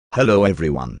Hello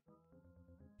everyone.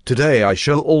 Today I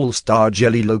show all Star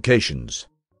Jelly locations,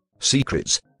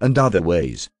 secrets, and other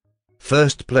ways.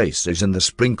 First place is in the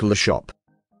sprinkler shop,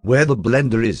 where the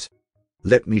blender is.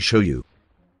 Let me show you.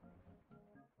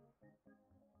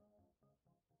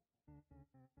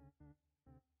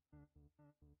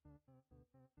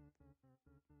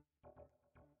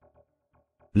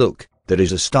 Look, there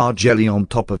is a Star Jelly on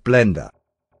top of blender.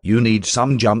 You need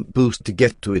some jump boost to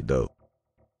get to it though.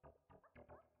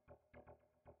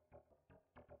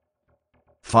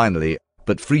 Finally,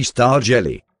 but free Star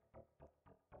Jelly.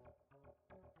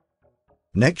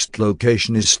 Next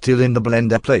location is still in the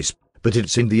blender place, but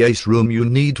it's in the ace room. You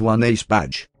need one ace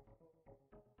badge.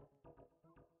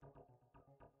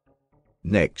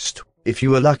 Next, if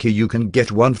you are lucky you can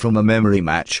get one from a memory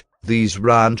match. These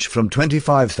range from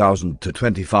 25,000 to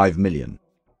 25 million.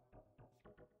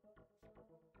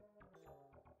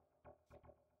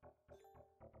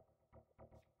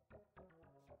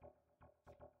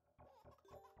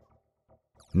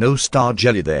 No Star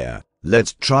Jelly there.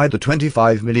 Let's try the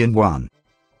 25 million one.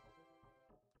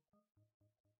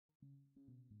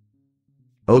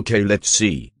 Okay, let's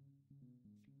see.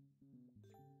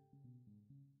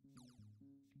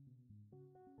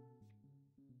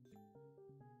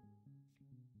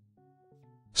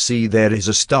 See, there is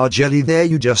a Star Jelly there.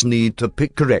 You just need to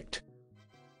pick correct.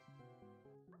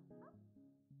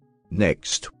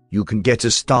 Next, you can get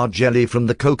a Star Jelly from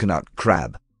the coconut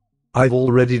crab. I've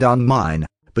already done mine,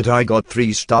 but I got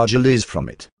 3 Star Jellies from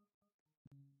it.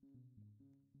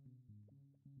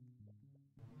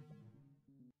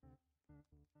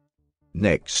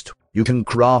 Next, you can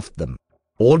craft them.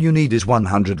 All you need is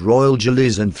 100 royal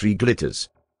jellies and 3 glitters.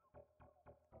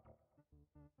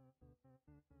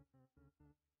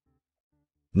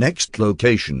 Next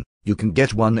location, you can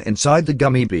get one inside the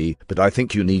gummy bee, but I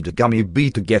think you need a gummy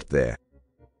bee to get there.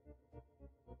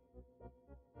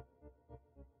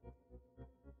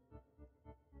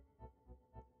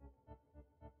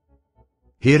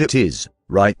 Here it is,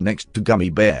 right next to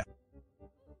Gummy Bear.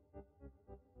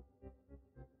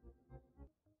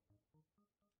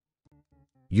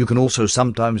 You can also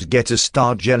sometimes get a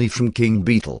Star Jelly from King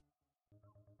Beetle.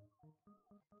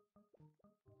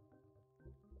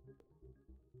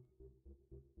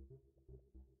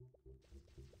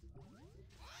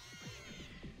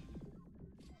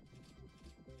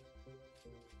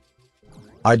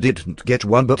 I didn't get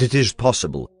one, but it is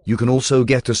possible. You can also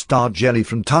get a Star Jelly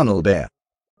from Tunnel Bear.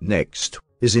 Next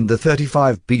is in the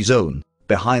 35B zone.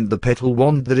 Behind the petal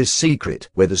wand there is secret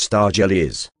where the Star Jelly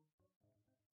is.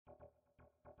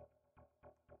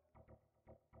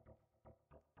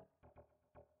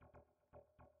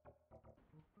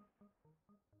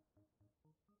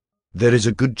 There is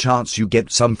a good chance you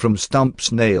get some from Stump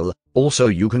Snail. Also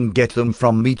you can get them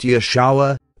from Meteor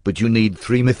Shower, but you need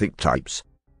 3 mythic types.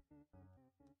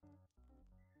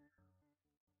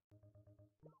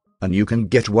 And you can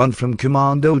get one from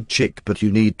Commando Chick, but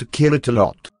you need to kill it a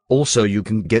lot. Also you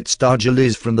can get Star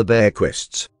Jellies from the bear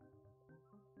quests.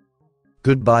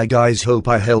 Goodbye guys, hope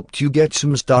I helped you get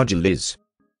some Star Jellies.